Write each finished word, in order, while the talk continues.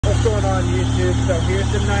So here's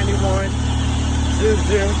the 91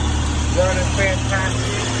 Isuzu, running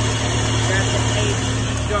fantastic. Got the AC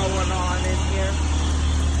going on in here,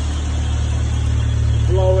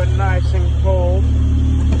 blowing nice and cold.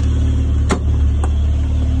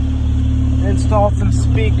 Installed some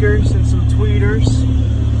speakers and some tweeters.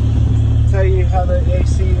 Tell you how the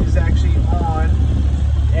AC is actually on,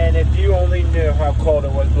 and if you only knew how cold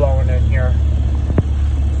it was blowing in here.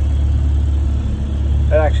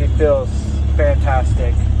 It actually feels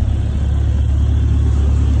fantastic.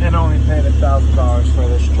 And only paid $1,000 for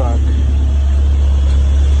this truck.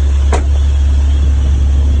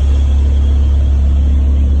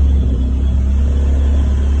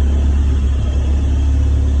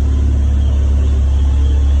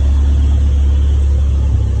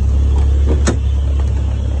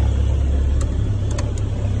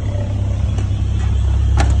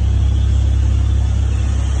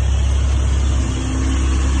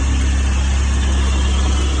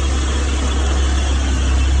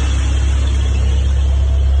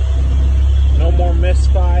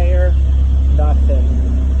 Misfire, nothing.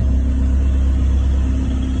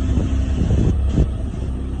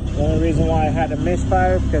 The only reason why I had a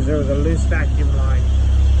misfire because there was a loose vacuum line.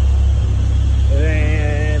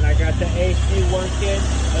 Then I got the AC working.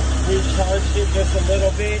 Let's recharge it just a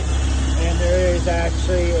little bit, and there is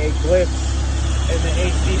actually a glitch in the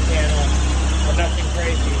AC panel. Well, nothing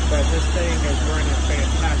crazy, but this thing is running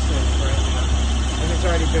fantastic right now, and it's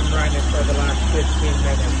already been running for the last 15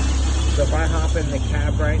 minutes. So if I hop in the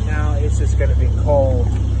cab right now, it's just going to be cold.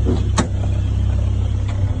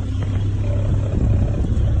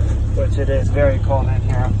 Which it is very cold in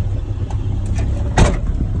here.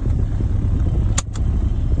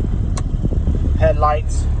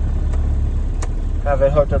 Headlights. Have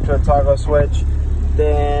it hooked up to a toggle switch.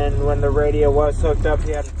 Then when the radio was hooked up,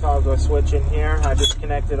 he had a toggle switch in here. I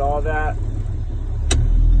disconnected all that.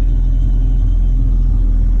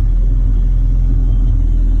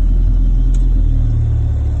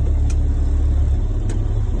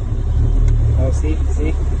 See?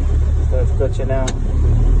 So it's glitching out.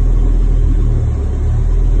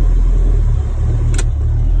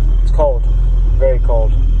 It's cold. Very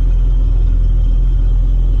cold.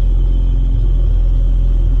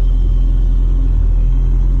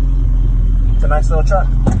 It's a nice little truck.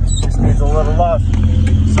 Just needs a little love.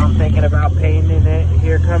 So I'm thinking about painting it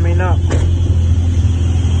here coming up.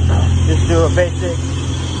 Just do a basic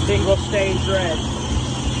single stage red.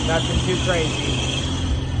 Nothing too crazy.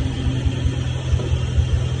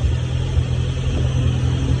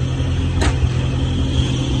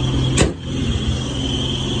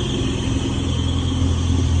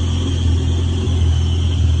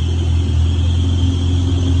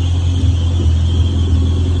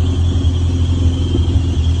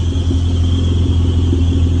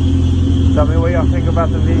 Tell me what y'all think about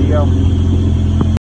the video.